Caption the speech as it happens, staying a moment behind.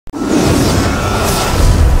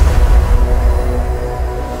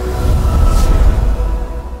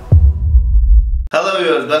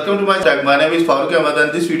welcome to my channel. My name is Farooq Ahmed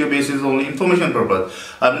and this video base is only information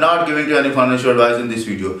purpose. I am not giving you any financial advice in this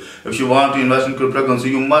video. If you want to invest in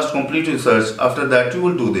cryptocurrency, you must complete research. After that, you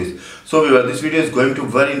will do this. So this video is going to be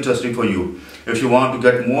very interesting for you. If you want to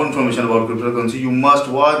get more information about cryptocurrency, you must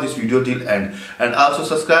watch this video till end. And also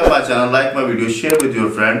subscribe my channel, like my video, share with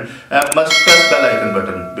your friend, and must press bell icon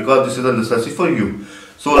button because this is a necessity for you.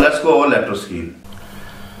 So let's go over laptop screen.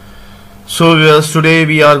 So today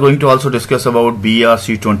we are going to also discuss about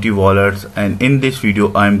BRC-20 wallets, and in this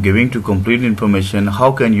video I am giving to complete information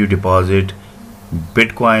how can you deposit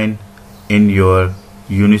Bitcoin in your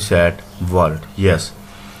UniSat wallet. Yes,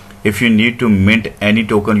 if you need to mint any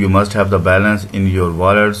token, you must have the balance in your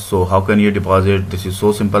wallet. So how can you deposit? This is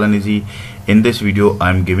so simple and easy. In this video I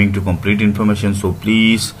am giving to complete information, so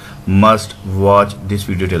please must watch this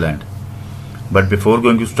video till end. But before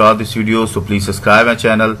going to start this video, so please subscribe my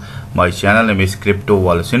channel. My channel name is Crypto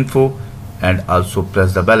Wallets Info, and also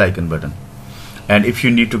press the bell icon button. And if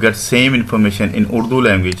you need to get same information in Urdu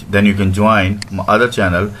language, then you can join my other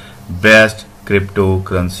channel, Best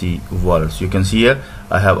Cryptocurrency Wallets. You can see here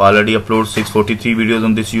I have already uploaded 643 videos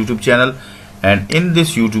on this YouTube channel, and in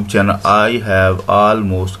this YouTube channel I have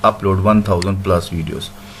almost uploaded 1000 plus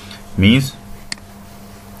videos. Means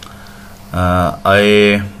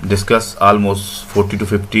I discuss almost 40 to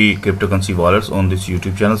 50 cryptocurrency wallets on this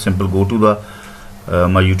YouTube channel. Simple, go to the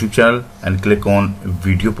my YouTube channel and click on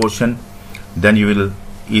video portion, then you will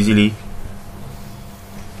easily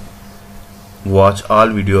watch all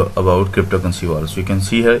video about cryptocurrency wallets. You can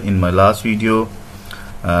see here in my last video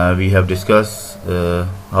we have discussed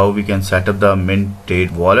how we can set up the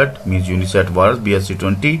minted wallet, means UniSat Wallet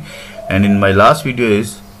BRC-20, and in my last video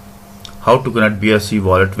is how to connect BRC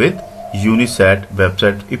wallet with UniSat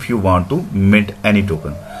website if you want to mint any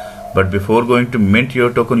token. But before going to mint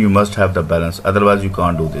your token, you must have the balance, otherwise you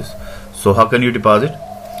can't do this. So how can you deposit?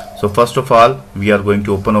 So first of all, we are going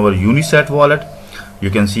to open our UniSat wallet. You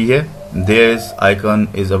can see here there is icon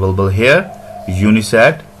is available here,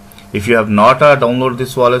 UniSat. If you have not downloaded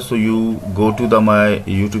this wallet, so you go to my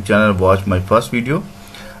YouTube channel, watch my first video.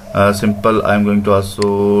 Simple, I am going to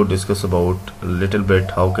also discuss about a little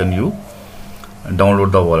bit how can you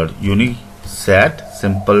download the wallet. UniSat,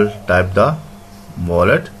 simple, type the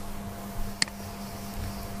wallet.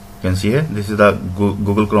 You can see here this is the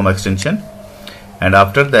Google Chrome extension, and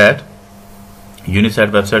after that UniSat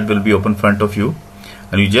website will be open in front of you,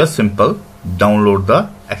 and you just simple download the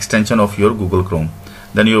extension of your Google Chrome,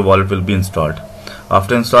 then your wallet will be installed.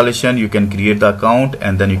 After installation you can create the account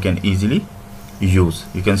and then you can easily use.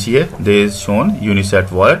 You can see here there is shown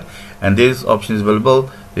UniSat wallet, and this option is available,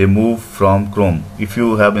 remove from Chrome. If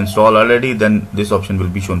you have installed already, then this option will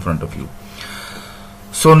be shown in front of you.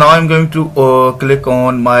 So now I'm going to click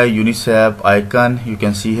on my UniSat icon. You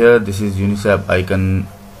can see here this is UniSat icon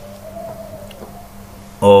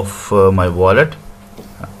of my wallet.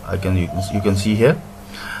 You can see here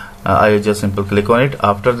I just simple click on it.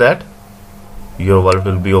 After that your wallet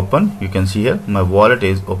will be open. You can see here my wallet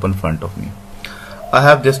is open in front of me. I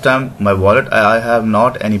have this time my wallet, I have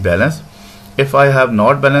not any balance. If I have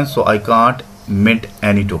not balance, so I can't mint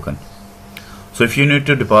any token. So if you need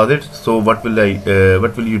to deposit, so what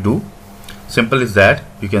will you do? Simple is that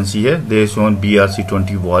you can see here there is shown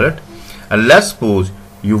BRC-20 wallet, and let's suppose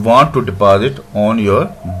you want to deposit on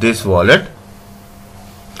your this wallet.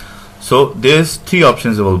 So there's three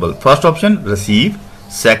options available. First option, receive.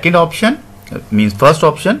 Second option, means first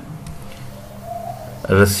option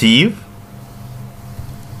receive,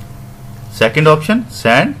 second option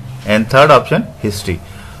send, and third option history.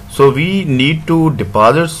 So we need to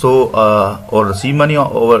deposit or receive money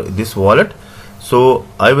over this wallet, so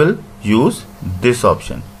I will use this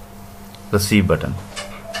option, receive button.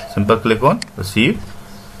 Simple click on receive,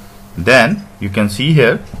 then you can see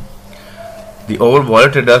here the our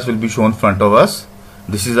wallet address will be shown in front of us.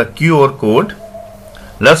 This is a QR code.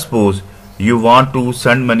 Let's suppose you want to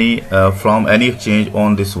send money from any exchange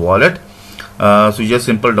on this wallet. So you just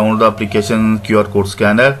simple download the application QR code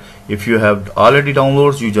scanner. If you have already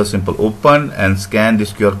downloads, you just simple open and scan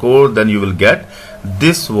this QR code, then you will get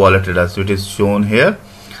this wallet address. It is shown here,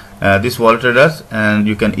 this wallet address, and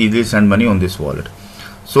you can easily send money on this wallet.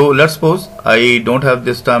 So let's suppose I don't have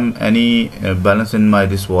this time any balance in my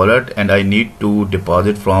this wallet, and I need to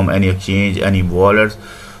deposit from any exchange, any wallets.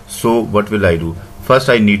 So what will I do? First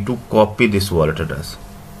I need to copy this wallet address.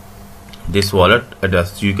 This wallet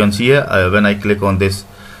address, you can see here when I click on this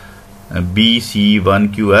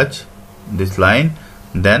BC1QH, this line,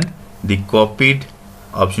 then the copied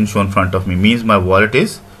option shown in front of me, means my wallet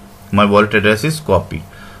address is copied.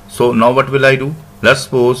 So now what will I do? Let's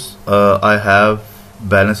suppose I have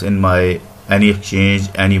balance in my any exchange,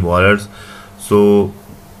 any wallets. So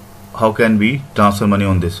how can we transfer money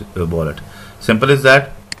on this wallet? Simple is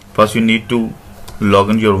that first you need to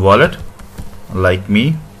log in your wallet. Like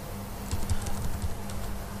me,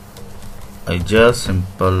 I just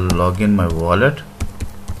simple log in my wallet,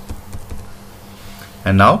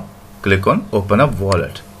 and now click on open up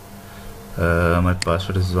wallet. My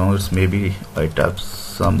password is wrong. It's maybe I typed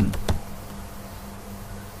some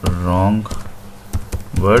wrong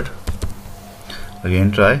word.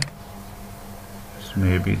 Again try. It's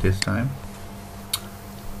maybe this time.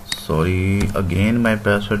 Sorry, again my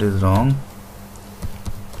password is wrong.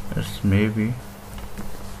 It's maybe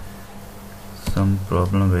some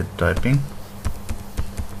problem with typing.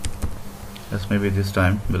 Yes, maybe this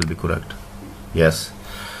time will be correct. Yes,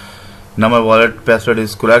 now my wallet password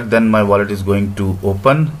is correct. Then my wallet is going to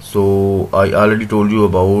open. So I already told you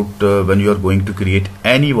about when you are going to create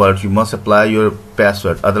any wallet, you must apply your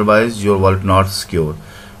password, otherwise your wallet not secure.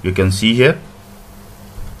 You can see here,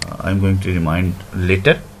 I'm going to remind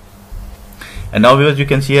later. And now viewers, you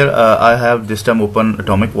can see here I have this time open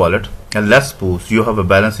Atomic wallet, and let's suppose you have a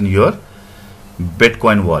balance in your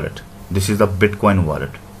Bitcoin wallet. This is the Bitcoin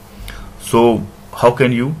wallet. So how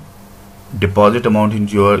can you deposit amount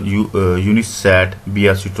into your UniSat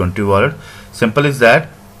BRC-20 wallet? Simple is that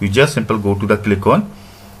you just simple go to the click on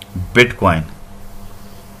Bitcoin,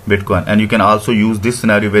 and you can also use this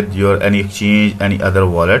scenario with your any exchange, any other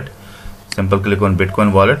wallet. Simple click on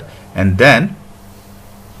Bitcoin wallet, and then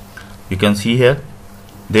you can see here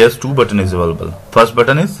there's two buttons available. First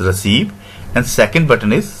button is receive and second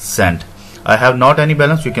button is send. I have not any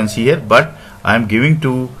balance, you can see here, but I am giving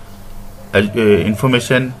to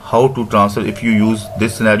information how to transfer. If you use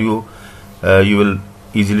this scenario, you will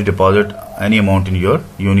easily deposit any amount in your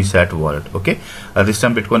UniSat wallet. Okay, this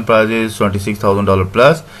time Bitcoin price is $26,000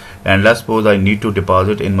 plus, and let's suppose I need to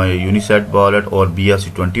deposit in my UniSat wallet or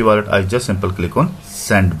BRC-20 wallet. I just simple click on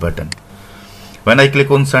send button. When I click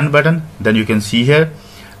on send button, then you can see here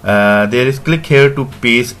there is click here to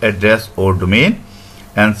paste address or domain,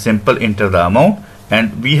 and simple enter the amount.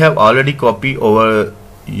 And we have already copied our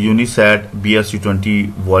UniSat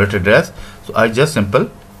BRC-20 wallet address, so I just simple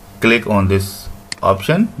click on this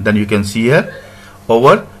option. Then you can see here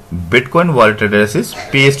our Bitcoin wallet address is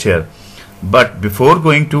paste here. But before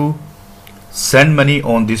going to send money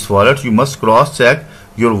on this wallet, you must cross check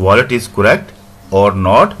your wallet is correct or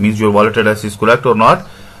not, means your wallet address is correct or not.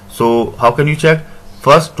 So how can you check?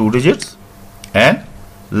 First two digits and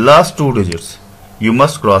last two digits you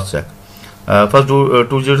must cross check. First two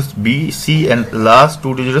digits BC and last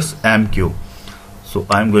two digits MQ. So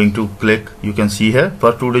I'm going to click, you can see here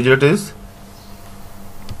first two digit is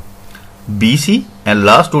BC and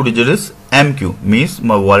last two digits is MQ, means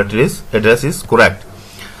my wallet address is correct.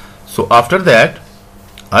 So after that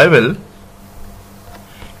I will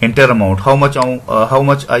enter amount, how much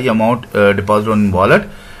I amount deposit on wallet.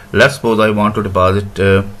 Let's suppose I want to deposit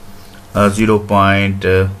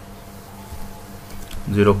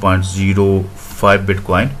 0.05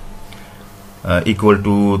 Bitcoin equal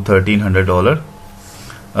to $1,300.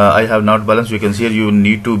 I have not balance. You can see here you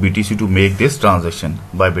need to BTC to make this transaction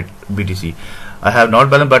by BTC. I have not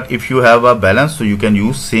balance, but if you have a balance, so you can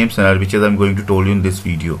use same scenario which is I'm going to tell you in this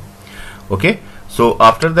video. Okay, so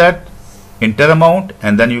after that enter amount,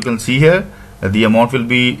 and then you can see here the amount will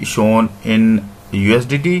be shown in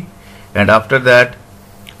USDT, and after that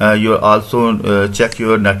you also check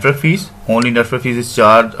your network fees. Only network fees is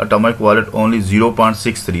charged Atomic wallet only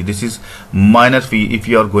 0.63. This is minor fee if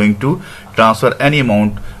you are going to transfer any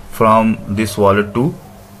amount from this wallet to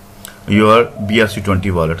your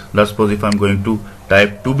BRC-20 wallet. Let's suppose if I'm going to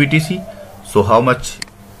type 2 BTC, so how much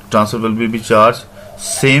transfer will be charged?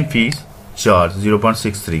 Same fees charged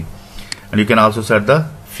 0.63. and you can also set the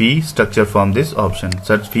fee structure from this option,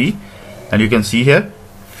 set fee, and you can see here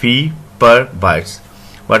fee per bytes.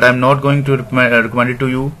 But I'm not going to recommend it to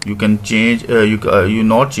you. You can change you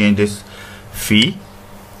not change this fee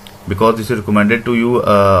because this is recommended to you.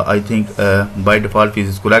 I think by default fees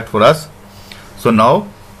is correct for us. So now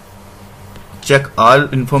check all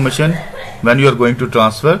information. When you are going to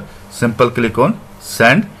transfer, simple click on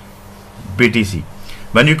send BTC.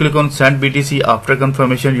 When you click on send BTC, after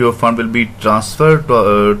confirmation your fund will be transferred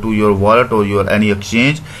to your wallet or your any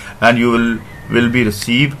exchange, and you will be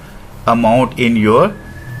receive amount in your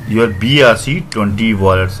BRC-20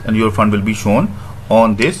 wallets, and your fund will be shown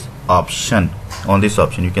on this option.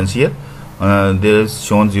 You can see here there is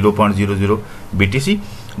shown 0.00 BTC,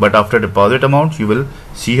 but after deposit amount you will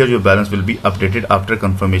see here your balance will be updated after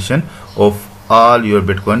confirmation of all your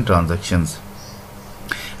Bitcoin transactions.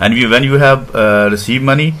 And when you have received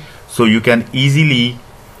money, so you can easily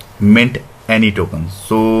mint any tokens.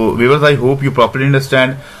 So viewers, I hope you properly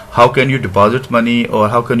understand how can you deposit money, or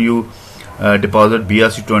how can you deposit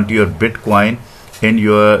BRC-20 or Bitcoin in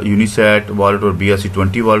your UniSat wallet or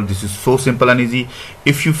BRC-20 wallet. This is so simple and easy.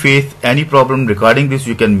 If you face any problem regarding this,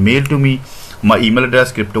 you can mail to me. My email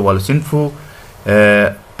address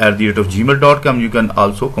cryptowalletsinfo@gmail.com. You can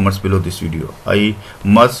also comments below this video. I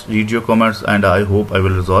must read your comments and I hope I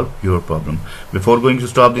will resolve your problem. Before going to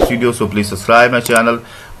stop this video, so please subscribe my channel.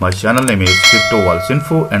 My channel name is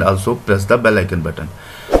cryptowalletsinfo, and also press the bell icon button.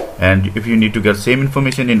 And if you need to get same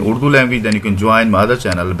information in Urdu language, then you can join my other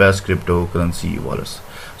channel, Best Cryptocurrency Wallets.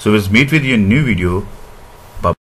 So let's meet with you in new video.